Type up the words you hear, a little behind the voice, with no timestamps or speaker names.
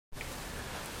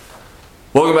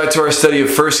Welcome back to our study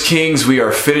of 1 Kings. We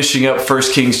are finishing up 1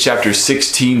 Kings chapter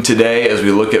 16 today as we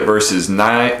look at verses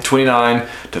 29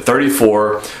 to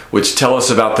 34, which tell us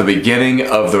about the beginning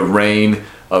of the reign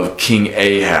of King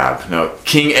Ahab. Now,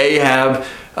 King Ahab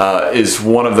is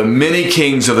one of the many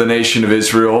kings of the nation of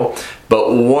Israel,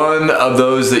 but one of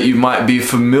those that you might be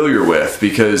familiar with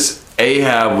because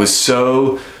Ahab was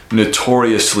so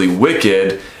notoriously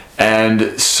wicked,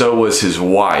 and so was his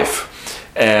wife.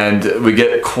 And we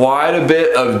get quite a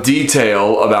bit of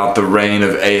detail about the reign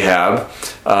of Ahab.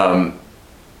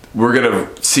 We're going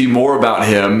to see more about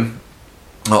him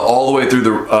all the way through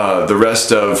the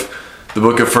rest of the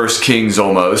book of 1 Kings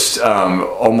almost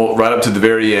right up to the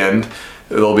very end.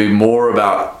 There'll be more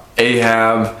about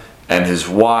Ahab and his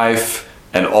wife,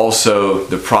 and also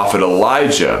the prophet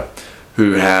Elijah,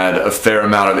 who had a fair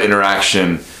amount of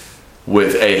interaction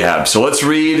with Ahab. So let's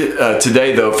read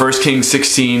today, though, 1 Kings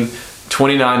 16,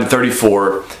 29 to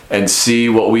 34, and see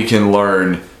what we can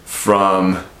learn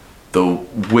from the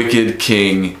wicked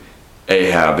king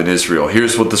Ahab in Israel.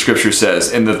 Here's what the scripture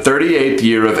says. In the 38th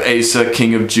year of Asa,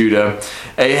 king of Judah,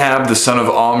 Ahab the son of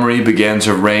Omri began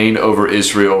to reign over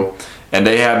Israel. And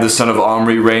Ahab the son of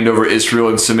Omri reigned over Israel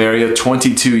in Samaria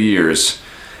 22 years.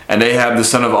 And Ahab the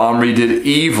son of Omri did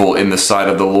evil in the sight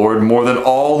of the Lord more than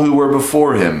all who were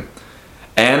before him.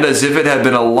 And as if it had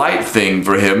been a light thing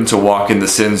for him to walk in the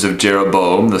sins of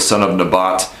Jeroboam, the son of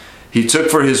Nebat, he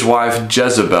took for his wife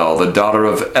Jezebel, the daughter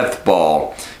of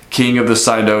Ethbaal, king of the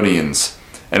Sidonians,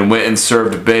 and went and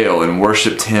served Baal and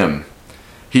worshipped him.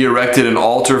 He erected an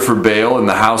altar for Baal in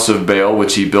the house of Baal,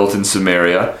 which he built in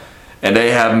Samaria, and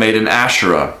Ahab made an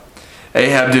Asherah.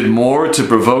 Ahab did more to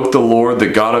provoke the Lord, the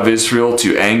God of Israel,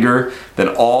 to anger than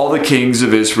all the kings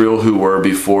of Israel who were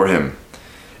before him.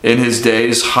 In his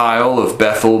days, Hiel of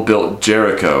Bethel built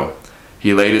Jericho.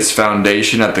 He laid its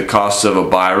foundation at the cost of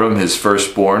Abiram, his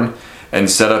firstborn, and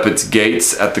set up its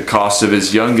gates at the cost of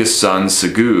his youngest son,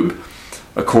 Segub,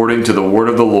 according to the word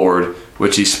of the Lord,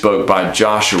 which he spoke by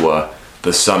Joshua,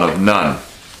 the son of Nun.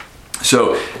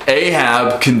 So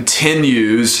Ahab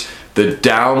continues the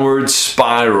downward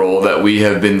spiral that we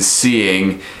have been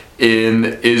seeing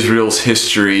in Israel's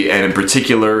history, and in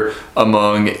particular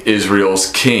among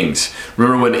Israel's kings.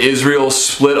 Remember when Israel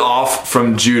split off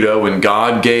from Judah, when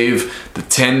God gave the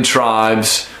 10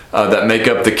 tribes that make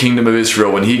up the kingdom of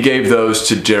Israel, when he gave those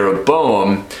to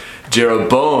Jeroboam,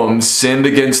 Jeroboam sinned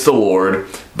against the Lord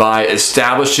by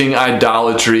establishing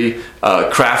idolatry,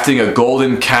 crafting a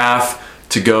golden calf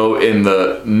to go in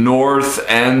the north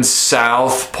and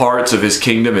south parts of his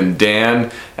kingdom in Dan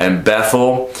and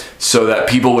Bethel, so that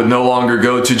people would no longer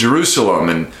go to Jerusalem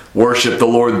and worship the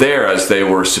Lord there as they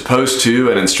were supposed to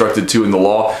and instructed to in the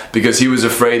law, because he was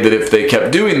afraid that if they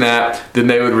kept doing that, then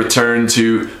they would return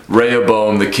to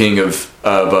Rehoboam, the king of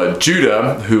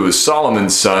Judah, who was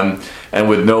Solomon's son, and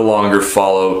would no longer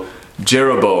follow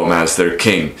Jeroboam as their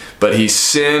king. But he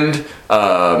sinned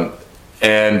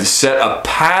and set a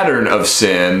pattern of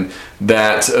sin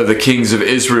that the kings of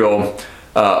Israel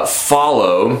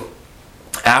follow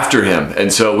after him.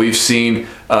 And so we've seen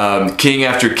king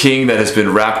after king that has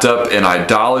been wrapped up in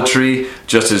idolatry,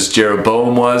 just as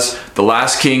Jeroboam was. The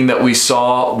last king that we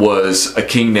saw was a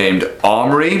king named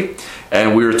Omri.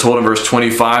 And we were told in verse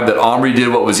 25 that Omri did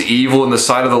what was evil in the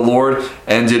sight of the Lord,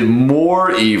 and did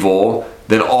more evil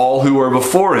than all who were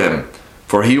before him.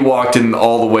 For he walked in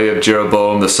all the way of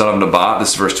Jeroboam, the son of Nebat,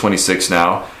 this is verse 26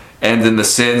 now, and in the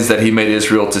sins that he made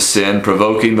Israel to sin,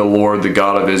 provoking the Lord, the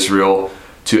God of Israel,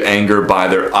 to anger by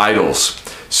their idols.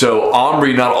 So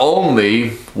Omri not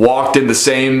only walked in the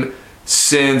same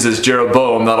sins as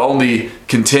Jeroboam, not only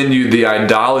continued the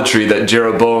idolatry that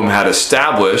Jeroboam had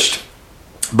established,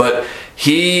 but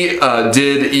he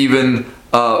did even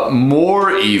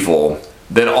more evil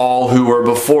than all who were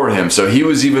before him. So he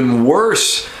was even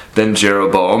worse than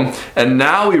Jeroboam. And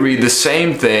now we read the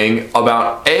same thing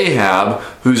about Ahab,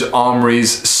 who's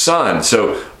Omri's son.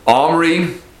 So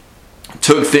Omri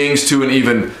took things to an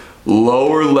even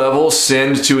lower level,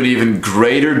 sinned to an even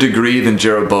greater degree than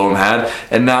Jeroboam had,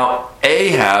 and now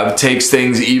Ahab takes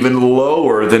things even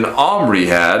lower than Omri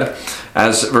had.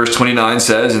 As verse 29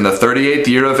 says, in the 38th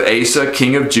year of Asa,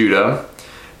 king of Judah,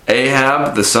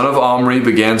 Ahab, the son of Omri,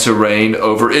 began to reign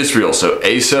over Israel. So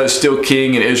Asa is still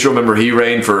king in Israel. Remember, he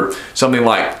reigned for something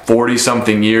like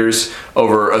 40-something years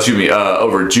over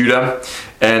Judah.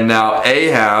 And now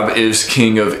Ahab is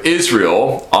king of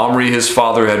Israel. Omri, his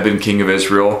father, had been king of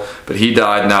Israel, but he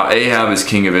died. Now Ahab is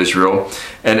king of Israel.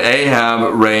 And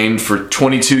Ahab reigned for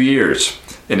 22 years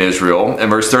in Israel. And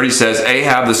verse 30 says,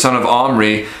 Ahab, the son of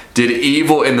Omri, did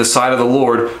evil in the sight of the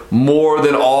Lord more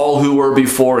than all who were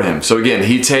before him. So again,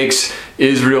 he takes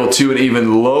Israel to an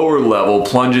even lower level,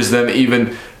 plunges them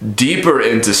even deeper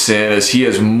into sin, as he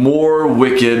is more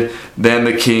wicked than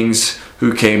the kings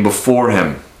who came before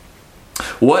him.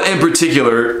 What in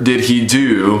particular did he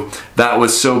do that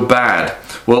was so bad?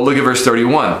 Well, look at verse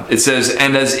 31. It says,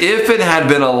 "And as if it had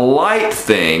been a light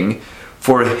thing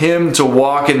for him to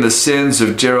walk in the sins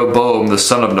of Jeroboam the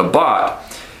son of Nebat,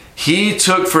 he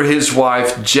took for his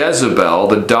wife Jezebel,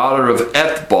 the daughter of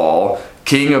Ethbaal,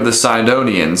 king of the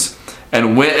Sidonians,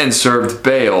 and went and served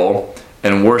Baal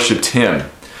and worshipped him."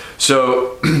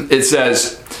 So it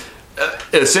says,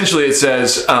 essentially it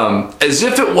says, as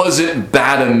if it wasn't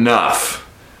bad enough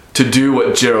to do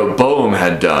what Jeroboam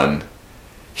had done,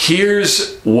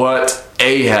 here's what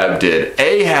Ahab did.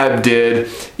 Ahab did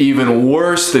even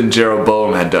worse than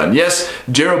Jeroboam had done. Yes,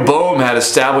 Jeroboam had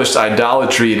established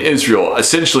idolatry in Israel,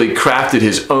 essentially crafted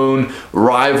his own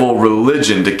rival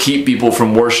religion to keep people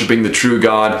from worshiping the true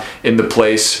God in the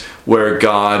place where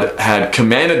God had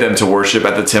commanded them to worship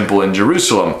at the temple in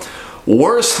Jerusalem.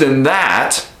 Worse than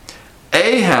that,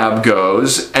 Ahab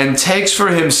goes and takes for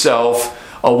himself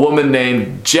a woman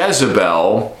named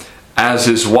Jezebel as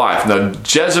his wife. Now,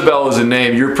 Jezebel is a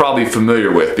name you're probably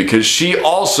familiar with because she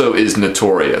also is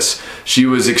notorious. She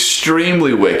was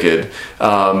extremely wicked,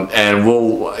 and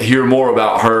we'll hear more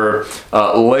about her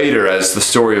later as the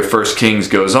story of 1 Kings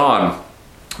goes on.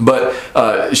 But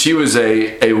she was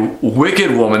a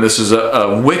wicked woman. This is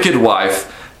a wicked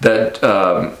wife that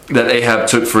Ahab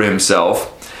took for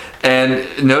himself. And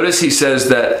notice he says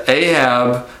that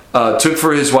Ahab took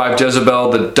for his wife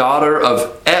Jezebel, the daughter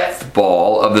of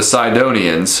Ethbaal of the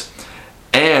Sidonians,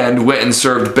 and went and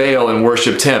served Baal and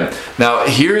worshipped him. Now,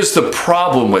 here's the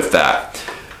problem with that.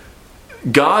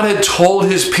 God had told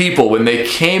his people when they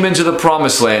came into the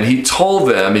promised land, he told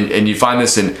them, and you find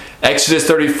this in Exodus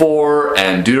 34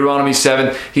 and Deuteronomy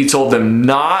 7, he told them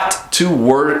not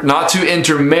to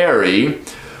intermarry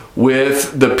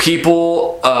with the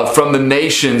people from the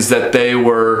nations that they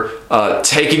were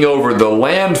taking over the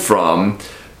land from,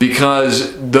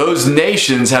 because those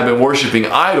nations have been worshiping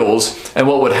idols. And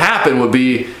what would happen would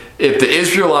be, if the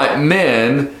Israelite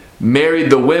men married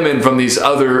the women from these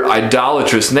other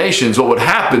idolatrous nations, what would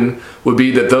happen would be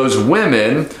that those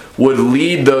women would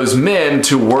lead those men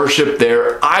to worship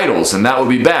their idols, and that would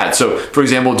be bad. So, for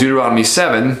example, Deuteronomy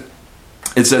 7,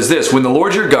 it says this: "When the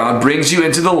Lord your God brings you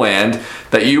into the land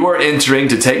that you are entering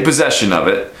to take possession of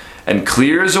it, and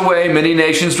clears away many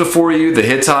nations before you, the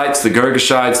Hittites, the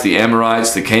Girgashites, the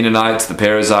Amorites, the Canaanites, the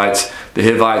Perizzites, the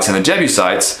Hivites, and the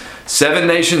Jebusites, 7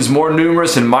 nations more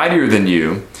numerous and mightier than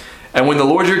you, and when the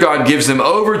Lord your God gives them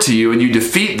over to you and you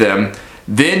defeat them,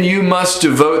 then you must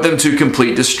devote them to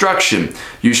complete destruction.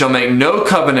 You shall make no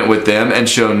covenant with them and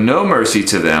show no mercy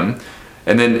to them."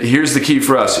 And then here's the key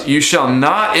for us: "You shall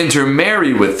not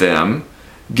intermarry with them,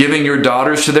 giving your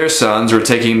daughters to their sons or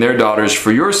taking their daughters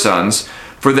for your sons,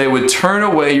 for they would turn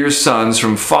away your sons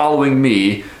from following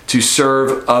me to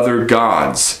serve other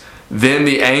gods. Then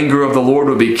the anger of the Lord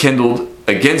would be kindled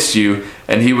against you,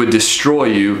 and he would destroy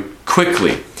you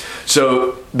quickly."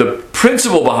 So the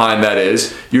principle behind that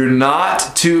is you're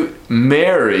not to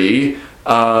marry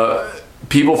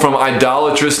people from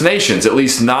idolatrous nations, at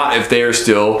least not if they are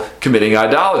still committing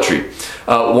idolatry.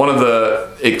 One of the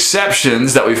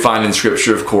exceptions that we find in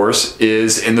Scripture, of course,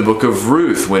 is in the book of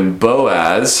Ruth, when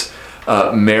Boaz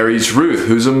marries Ruth,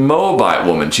 who's a Moabite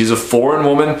woman. She's a foreign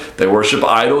woman. They worship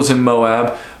idols in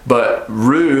Moab. But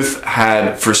Ruth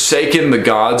had forsaken the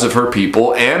gods of her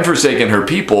people and forsaken her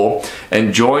people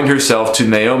and joined herself to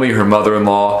Naomi, her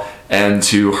mother-in-law, and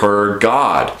to her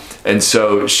God. And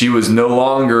so she was no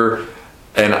longer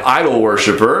an idol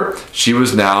worshiper. She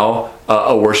was now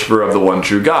a worshiper of the one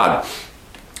true God.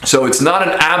 So it's not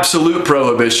an absolute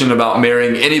prohibition about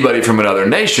marrying anybody from another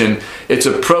nation. It's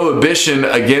a prohibition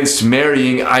against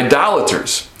marrying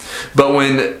idolaters. But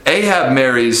when Ahab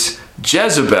marries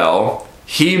Jezebel,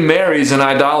 he marries an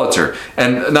idolater.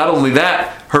 And not only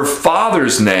that, her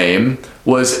father's name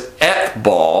was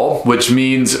Ethbaal, which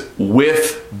means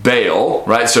with Baal,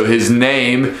 right? So his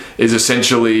name is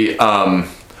essentially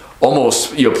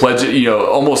almost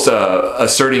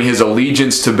asserting his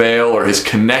allegiance to Baal or his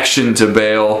connection to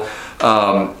Baal,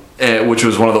 which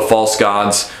was one of the false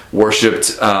gods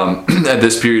worshipped at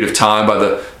this period of time by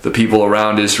the people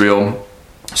around Israel.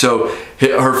 So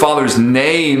her father's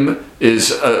name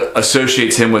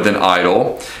associates him with an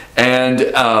idol, and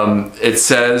it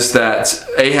says that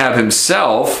Ahab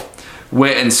himself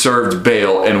went and served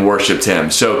Baal and worshipped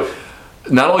him. So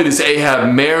not only does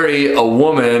Ahab marry a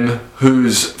woman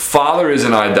whose father is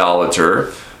an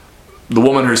idolater, the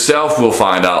woman herself, we'll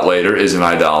find out later, is an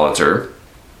idolater.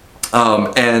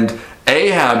 And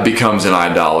Ahab becomes an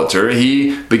idolater.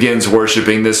 He begins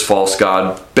worshiping this false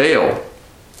god Baal.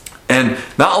 And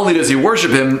not only does he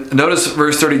worship him, notice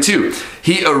verse 32.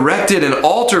 He erected an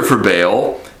altar for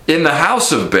Baal in the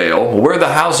house of Baal. Where did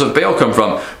the house of Baal come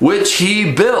from? Which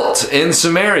he built in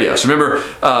Samaria. So remember,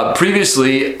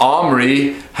 previously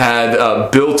Omri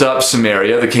had built up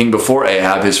Samaria. The king before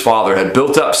Ahab, his father, had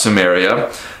built up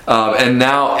Samaria. And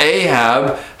now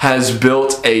Ahab has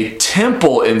built a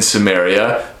temple in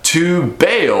Samaria to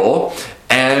Baal.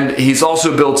 And he's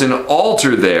also built an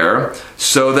altar there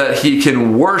so that he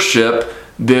can worship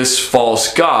this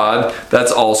false god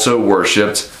that's also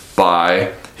worshipped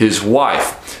by his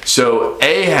wife. So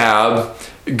Ahab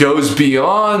goes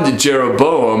beyond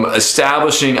Jeroboam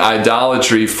establishing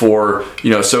idolatry for,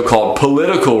 so-called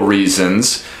political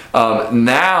reasons.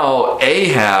 Now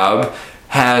Ahab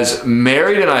has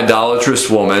married an idolatrous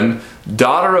woman,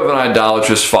 daughter of an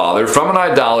idolatrous father, from an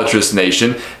idolatrous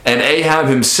nation, and Ahab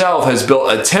himself has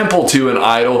built a temple to an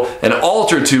idol, an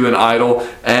altar to an idol,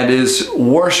 and is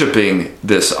worshiping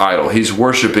this idol. He's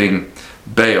worshiping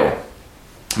Baal.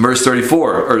 Verse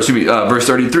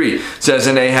 33 says,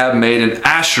 and Ahab made an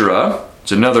Asherah.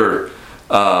 It's another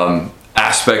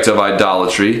aspect of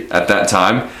idolatry at that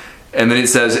time. And then it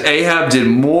says, Ahab did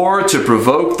more to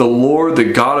provoke the Lord, the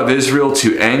God of Israel,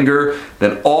 to anger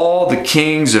than all the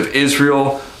kings of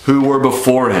Israel who were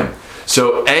before him.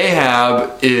 So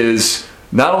Ahab is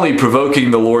not only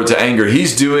provoking the Lord to anger,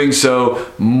 he's doing so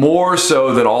more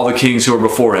so than all the kings who are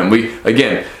before him.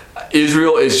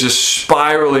 Israel is just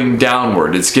spiraling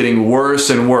downward. It's getting worse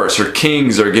and worse. Her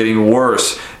kings are getting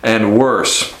worse and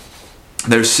worse.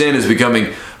 Their sin is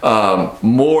becoming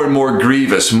more and more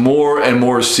grievous, more and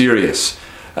more serious.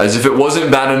 As if it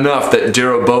wasn't bad enough that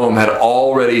Jeroboam had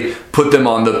already put them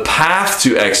on the path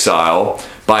to exile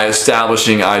by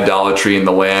establishing idolatry in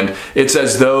the land. It's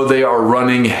as though they are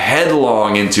running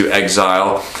headlong into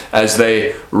exile as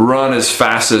they run as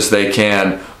fast as they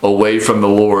can away from the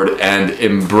Lord and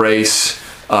embrace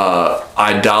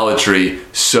idolatry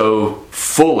so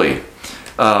fully.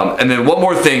 And then one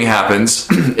more thing happens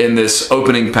in this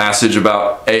opening passage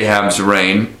about Ahab's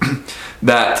reign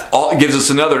that gives us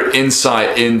another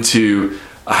insight into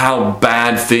how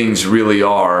bad things really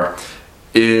are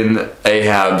in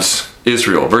Ahab's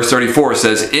Israel. Verse 34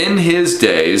 says, in his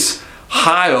days,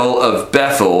 Hiel of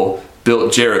Bethel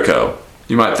built Jericho.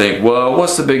 You might think, well,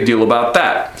 what's the big deal about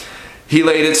that? He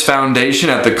laid its foundation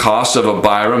at the cost of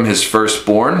Abiram, his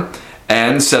firstborn,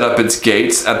 and set up its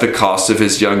gates at the cost of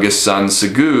his youngest son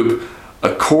Segub,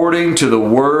 according to the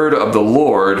word of the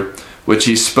Lord, which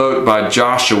he spoke by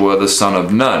Joshua the son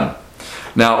of Nun.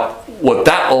 Now, what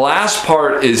that last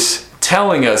part is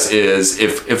telling us is,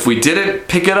 if we didn't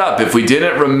pick it up, if we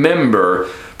didn't remember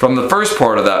from the first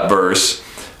part of that verse,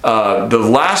 the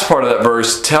last part of that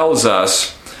verse tells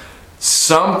us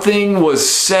something was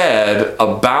said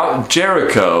about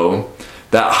Jericho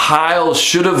that Hiel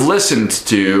should have listened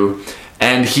to,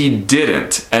 and he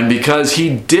didn't. And because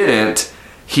he didn't,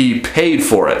 he paid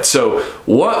for it. So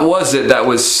what was it that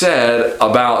was said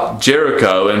about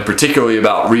Jericho, and particularly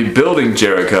about rebuilding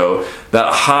Jericho,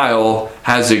 that Hiel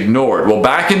has ignored? Well,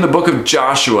 back in the book of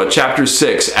Joshua, chapter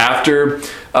 6, after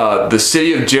the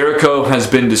city of Jericho has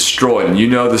been destroyed, and you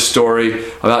know the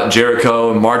story about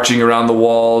Jericho marching around the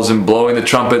walls and blowing the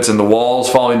trumpets and the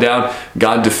walls falling down.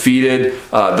 God defeated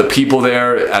the people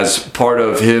there as part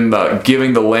of him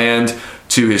giving the land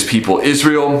to his people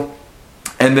Israel.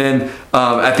 And then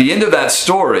at the end of that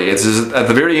story, it's at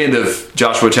the very end of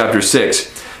Joshua chapter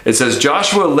 6, it says,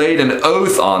 Joshua laid an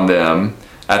oath on them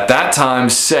at that time,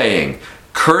 saying,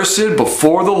 cursed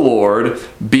before the Lord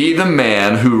be the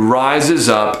man who rises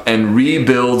up and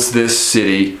rebuilds this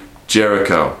city,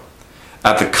 Jericho.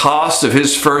 At the cost of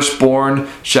his firstborn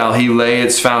shall he lay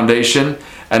its foundation,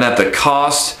 and at the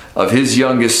cost of his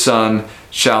youngest son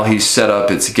shall he set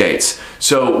up its gates.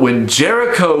 So when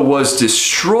Jericho was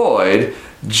destroyed,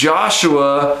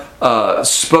 Joshua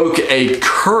spoke a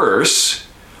curse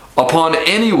upon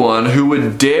anyone who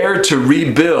would dare to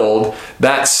rebuild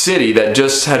that city that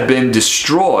just had been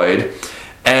destroyed.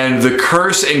 And the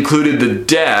curse included the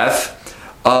death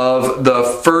of the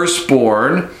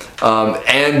firstborn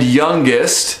and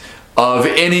youngest of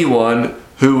anyone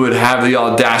who would have the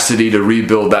audacity to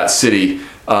rebuild that city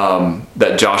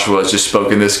that Joshua has just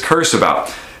spoken this curse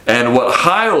about. And what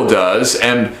Hiel does,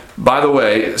 and by the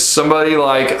way, somebody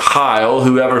like Hiel,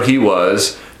 whoever he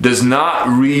was, does not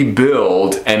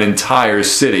rebuild an entire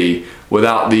city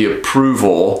without the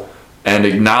approval and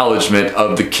acknowledgement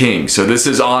of the king. So this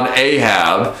is on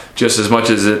Ahab just as much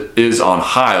as it is on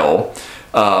Hiel.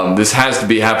 This has to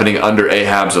be happening under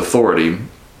Ahab's authority.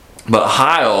 But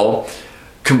Hiel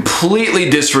completely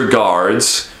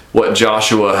disregards what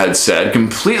Joshua had said,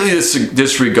 completely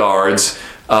disregards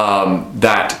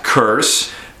that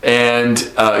curse, and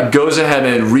goes ahead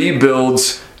and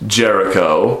rebuilds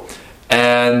Jericho.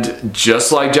 And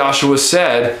just like Joshua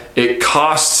said, it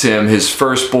costs him his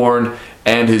firstborn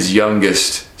and his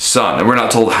youngest son. And we're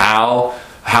not told how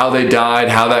they died,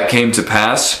 how that came to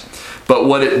pass. But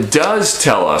what it does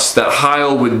tell us that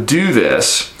Hiel would do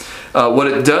this, what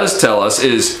it does tell us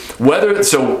is whether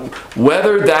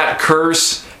that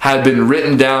curse had been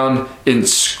written down in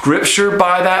Scripture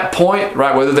by that point,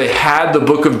 right? Whether they had the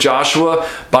book of Joshua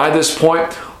by this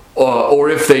point, or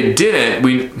if they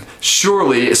didn't,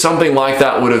 surely something like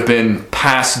that would have been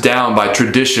passed down by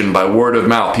tradition, by word of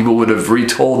mouth. People would have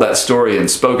retold that story and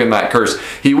spoken that curse.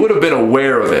 He would have been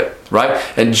aware of it, right?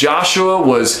 And Joshua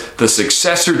was the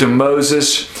successor to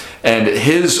Moses, and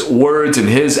his words and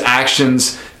his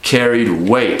actions carried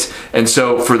weight. And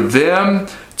so for them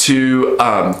to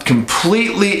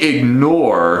completely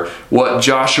ignore what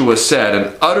Joshua said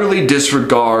and utterly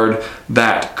disregard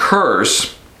that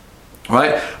curse,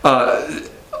 right?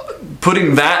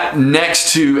 Putting that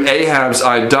next to Ahab's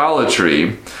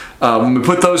idolatry, when we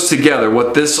put those together,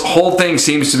 what this whole thing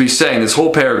seems to be saying, this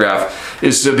whole paragraph,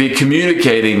 is to be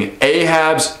communicating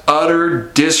Ahab's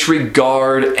utter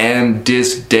disregard and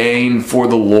disdain for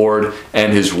the Lord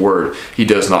and His Word. He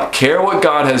does not care what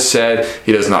God has said.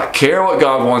 He does not care what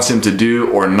God wants him to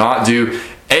do or not do.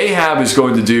 Ahab is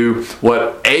going to do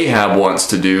what Ahab wants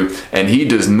to do, and he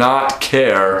does not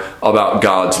care about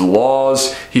God's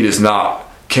laws. He does not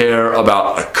care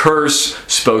about a curse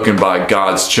spoken by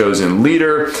God's chosen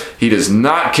leader. He does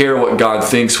not care what God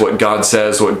thinks, what God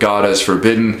says, what God has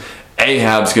forbidden.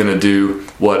 Ahab's going to do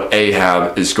what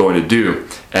Ahab is going to do.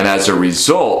 And as a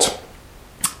result,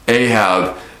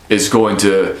 Ahab is going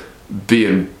to be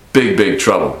in big, big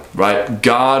trouble, right?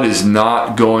 God is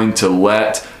not going to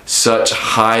let such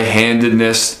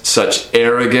high-handedness, such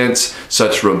arrogance,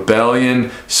 such rebellion,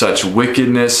 such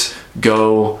wickedness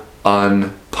go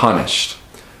unpunished.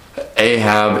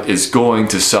 Ahab is going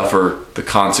to suffer the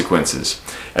consequences.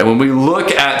 And when we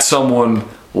look at someone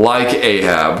like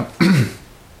Ahab,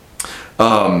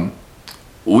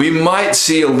 we might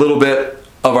see a little bit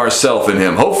of ourselves in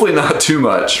him. Hopefully not too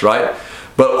much, right?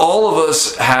 But all of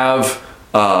us have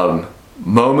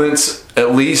moments,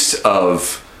 at least,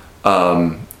 of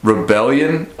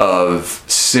rebellion, of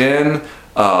sin,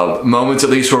 moments at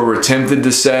least where we're tempted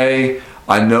to say,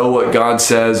 I know what God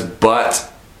says, but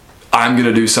I'm going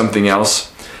to do something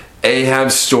else.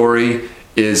 Ahab's story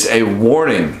is a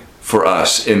warning for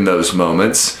us in those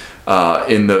moments,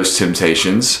 in those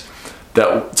temptations,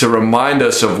 that to remind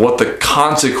us of what the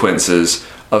consequences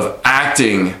of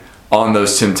acting on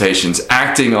those temptations,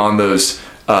 acting on those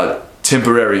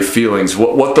temporary feelings,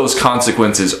 what those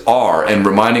consequences are, and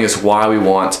reminding us why we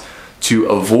want to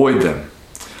avoid them.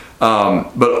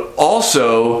 But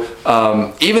also,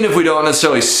 even if we don't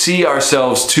necessarily see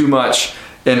ourselves too much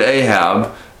in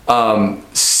Ahab,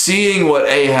 seeing what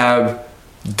Ahab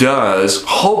does,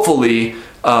 hopefully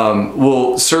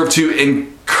will serve to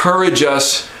encourage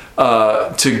us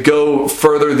to go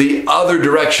further the other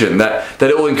direction, that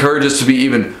it will encourage us to be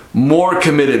even more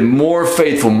committed, more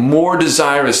faithful, more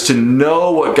desirous to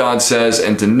know what God says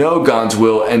and to know God's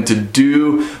will and to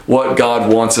do what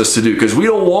God wants us to do. Because we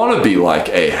don't want to be like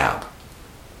Ahab.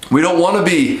 We don't want to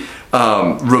be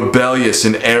rebellious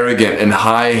and arrogant and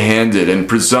high-handed and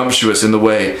presumptuous in the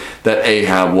way that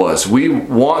Ahab was. We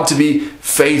want to be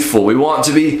faithful. We want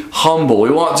to be humble.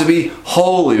 We want to be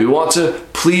holy. We want to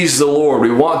please the Lord.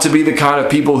 We want to be the kind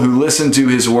of people who listen to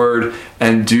His word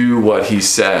and do what He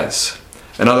says.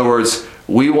 In other words,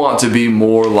 we want to be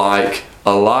more like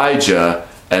Elijah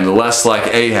and less like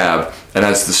Ahab. And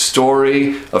as the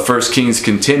story of 1 Kings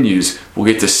continues,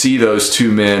 we'll get to see those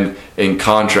two men in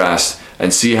contrast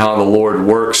and see how the Lord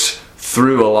works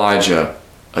through Elijah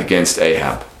against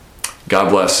Ahab. God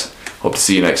bless. Hope to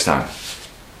see you next time.